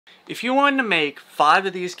If you wanted to make 5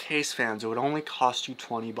 of these case fans, it would only cost you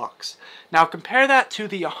 20 bucks. Now compare that to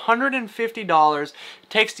the $150 it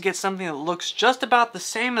takes to get something that looks just about the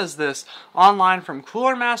same as this online from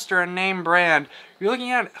Cooler Master, a name brand. You're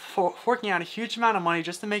looking at forking out a huge amount of money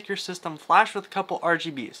just to make your system flash with a couple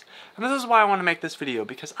RGBs. And this is why I want to make this video,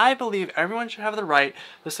 because I believe everyone should have the right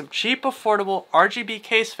to some cheap, affordable RGB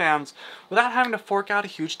case fans without having to fork out a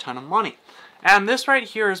huge ton of money. And this right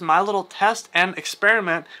here is my little test and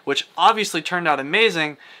experiment, which obviously turned out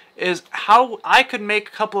amazing, is how I could make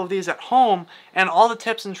a couple of these at home and all the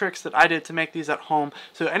tips and tricks that I did to make these at home,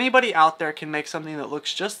 so anybody out there can make something that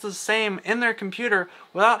looks just the same in their computer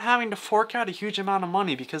without having to fork out a huge amount of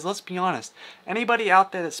money. Because let's be honest, anybody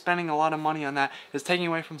out there that's spending a lot of money on that is taking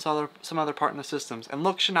away from some other part in the systems, and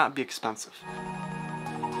looks should not be expensive.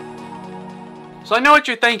 So I know what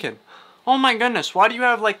you're thinking. Oh my goodness, why do you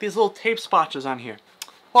have like these little tape spotches on here?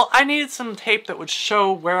 Well, I needed some tape that would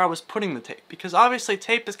show where I was putting the tape, because obviously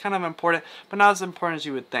tape is kind of important, but not as important as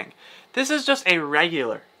you would think. This is just a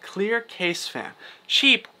regular clear case fan.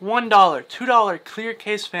 Cheap, $1, $2 clear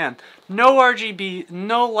case fan. No RGB,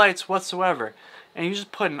 no lights whatsoever. And you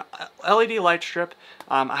just put an LED light strip.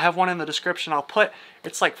 I have one in the description.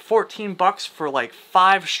 It's like 14 bucks for like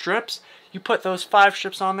 5 strips. You put those 5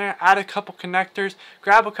 strips on there, add a couple connectors,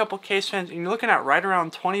 grab a couple case fans, and you're looking at right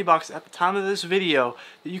around 20 bucks at the time of this video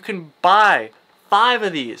that you can buy 5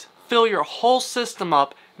 of these, fill your whole system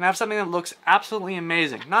up, and have something that looks absolutely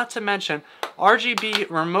amazing. Not to mention RGB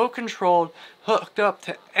remote controlled, hooked up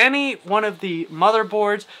to any one of the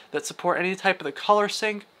motherboards that support any type of the color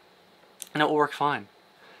sync, and it will work fine.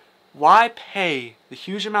 Why pay the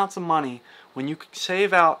huge amounts of money when you can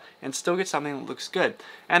save out and still get something that looks good?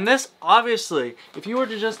 And this, obviously, if you were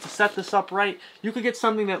to just set this up right, you could get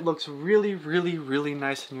something that looks really, really, really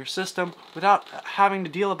nice in your system without having to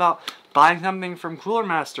deal about buying something from Cooler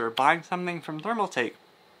Master, buying something from Thermaltake.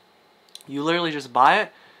 You literally just buy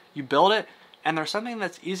it, you build it, and there's something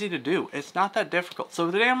that's easy to do. It's not that difficult.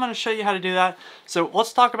 So today I'm going to show you how to do that. So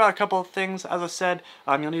let's talk about a couple of things. As I said,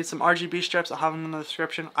 you'll need some RGB strips. I'll have them in the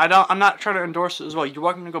description. I'm not trying to endorse it as well. You're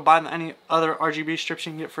welcome to go buy any other RGB strips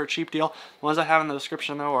you can get for a cheap deal. The ones I have in the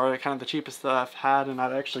description though are kind of the cheapest that I've had, and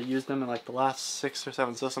I've actually used them in like the last 6 or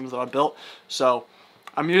 7 systems that I built. So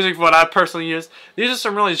I'm using what I personally use. These are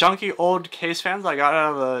some really junky old case fans I got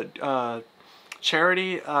out of the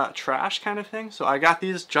charity trash kind of thing. So I got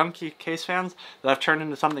these junky case fans that I've turned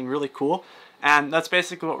into something really cool, and that's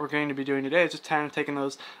basically what we're going to be doing today, is just kind of taking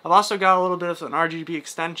those. I've also got a little bit of an RGB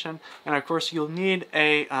extension, and of course you'll need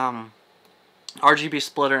a RGB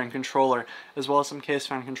splitter and controller, as well as some case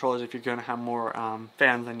fan controllers if you're going to have more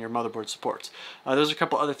fans than your motherboard supports. There's a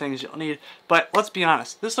couple other things you'll need, but let's be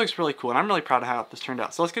honest, this looks really cool, and I'm really proud of how this turned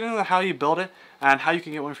out. So let's get into how you build it and how you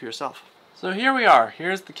can get one for yourself. So here we are.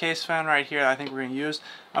 Here's the case fan right here that I think we're going to use.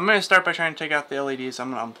 I'm going to start by trying to take out the LEDs. I'm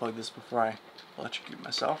going to unplug this before I electrocute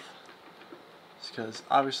myself, just because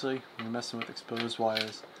obviously when you're messing with exposed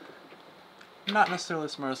wires, not necessarily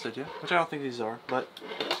the smartest idea, which I don't think these are, but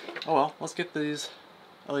oh well. Let's get these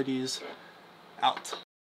LEDs out.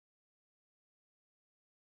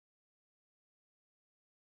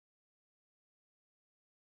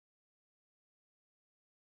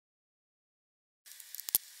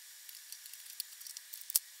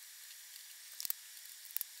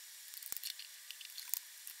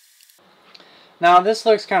 Now this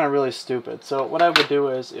looks kind of really stupid, so what I would do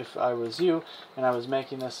is, if I was you and I was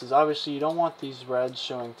making this, is obviously you don't want these reds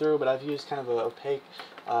showing through, but I've used kind of an opaque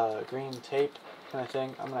green tape kind of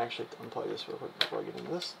thing. I'm going to actually unplug this real quick before I get into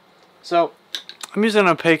this. So I'm using an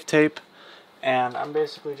opaque tape, and I'm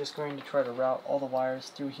basically just going to try to route all the wires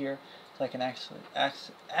through here so I can actually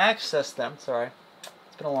access them. Sorry,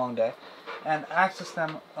 it's been a long day. And access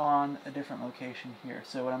them on a different location here.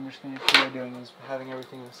 So what I'm just going to be doing is having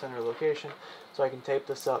everything in the center location so I can tape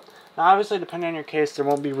this up. Now obviously, depending on your case, there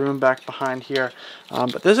won't be room back behind here,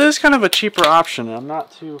 but this is kind of a cheaper option, and I'm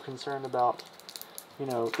not too concerned about, you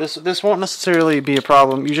know, this won't necessarily be a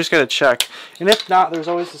problem. You just got to check, and if not, there's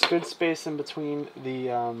always this good space in between the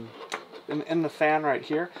in the fan right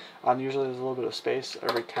here. Usually there's a little bit of space.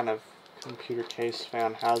 Every kind of computer case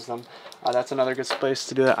fan has them. That's another good place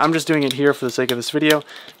to do that. I'm just doing it here for the sake of this video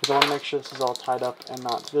because I want to make sure this is all tied up and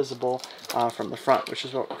not visible from the front, which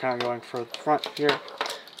is what we're kind of going for the front here.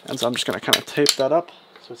 And so I'm just going to kind of tape that up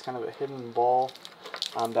so it's kind of a hidden ball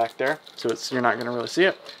back there, so you're not going to really see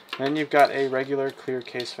it. And then you've got a regular clear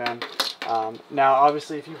case fan. Now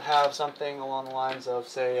obviously if you have something along the lines of,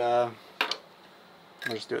 say,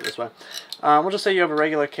 We'll just do it this way. We'll just say you have a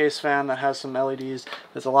regular case fan that has some LEDs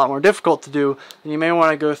that's a lot more difficult to do, and you may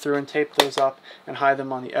want to go through and tape those up and hide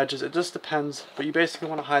them on the edges. It just depends, but you basically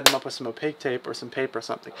want to hide them up with some opaque tape or some paper or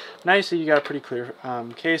something. Now you see you got a pretty clear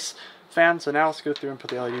case fan, so now let's go through and put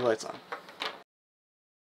the LED lights on.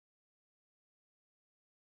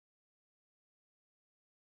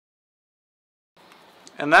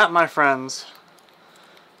 And that, my friends,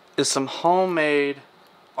 is some homemade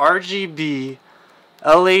RGB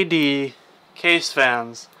LED case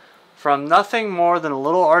fans from nothing more than a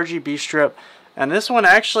little RGB strip. And this one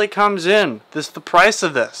actually comes in. The price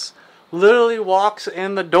of this literally walks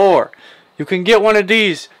in the door. You can get one of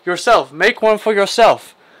these yourself. Make one for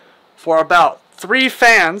yourself for about 3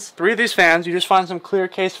 fans. 3 of these fans. You just find some clear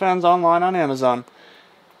case fans online on Amazon,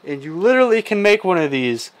 and you literally can make one of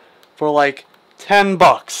these for like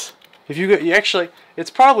 $10. If you actually, it's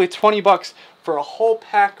probably $20 for a whole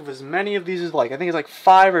pack of as many of these as like. I think it's like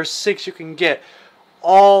 5 or 6 you can get,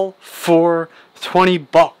 all for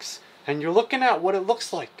 $20. And you're looking at what it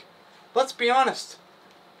looks like. Let's be honest,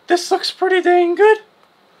 this looks pretty dang good.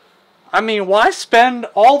 I mean, why spend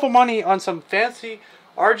all the money on some fancy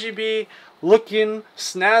RGB looking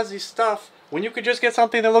snazzy stuff when you could just get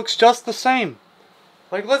something that looks just the same?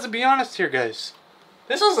 Like, let's be honest here, guys.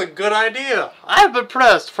 This is a good idea. I've been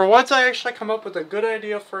impressed. For once I actually come up with a good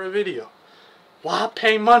idea for a video. Why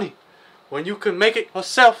pay money when you can make it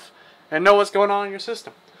yourself and know what's going on in your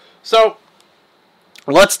system? So,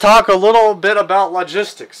 let's talk a little bit about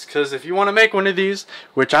logistics. Because if you want to make one of these,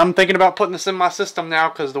 which I'm thinking about putting this in my system now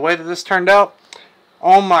because the way that this turned out,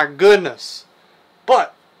 oh my goodness.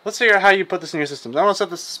 But, let's figure out how you put this in your system. I want to set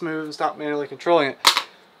this smooth and stop manually controlling it.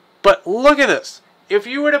 But look at this. If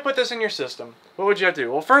you were to put this in your system, what would you have to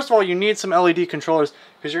do? Well, first of all, you need some LED controllers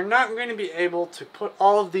because you're not going to be able to put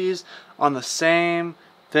all of these on the same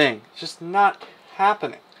thing. It's just not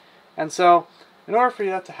happening. And so, in order for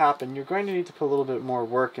that to happen, you're going to need to put a little bit more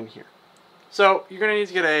work in here. So, you're going to need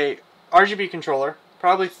to get a RGB controller,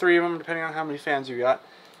 probably 3 of them depending on how many fans you got.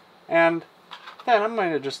 And then I'm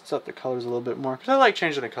going to just set the colors a little bit more because I like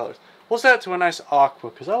changing the colors. We'll set it to a nice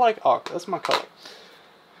aqua because I like aqua. That's my color.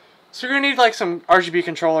 So you're going to need like some RGB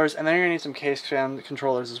controllers, and then you're going to need some case fan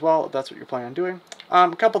controllers as well, if that's what you're planning on doing.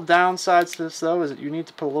 A couple downsides to this though is that you need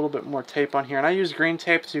to put a little bit more tape on here, and I use green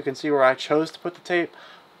tape so you can see where I chose to put the tape.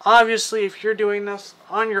 Obviously, if you're doing this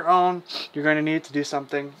on your own, you're going to need to do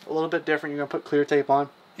something a little bit different. You're going to put clear tape on.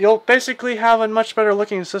 You'll basically have a much better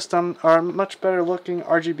looking system, or a much better looking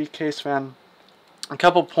RGB case fan. A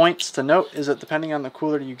couple points to note is that depending on the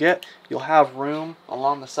cooler you get, you'll have room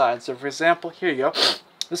along the sides. So for example, here you go.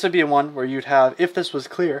 This would be one where you'd have, if this was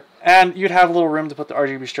clear, and you'd have a little room to put the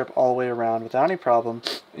RGB strip all the way around without any problem.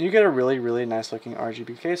 You get a really, really nice looking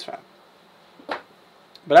RGB case fan.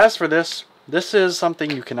 But as for this is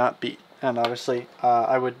something you cannot beat. And obviously,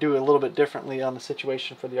 I would do a little bit differently on the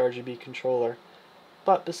situation for the RGB controller.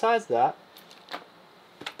 But besides that,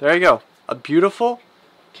 there you go. A beautiful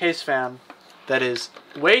case fan that is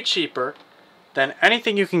way cheaper than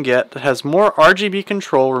anything you can get, that has more RGB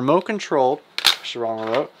control, remote controlled, wrong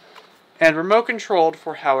remote, and remote controlled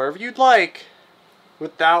for however you'd like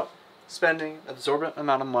without spending an exorbitant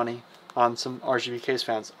amount of money on some RGB case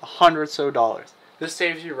fans. $100 so. This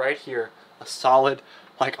saves you right here a solid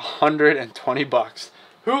like $120.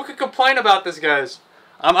 Who could complain about this, guys?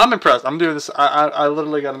 I'm impressed. I'm doing this. I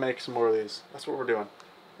literally got to make some more of these. That's what we're doing.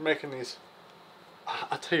 We're making these.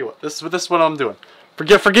 I'll tell you what. This is what I'm doing.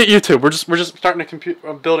 Forget YouTube. We're just starting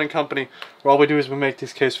a building company where all we do is we make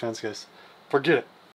these case fans, guys. Forget it.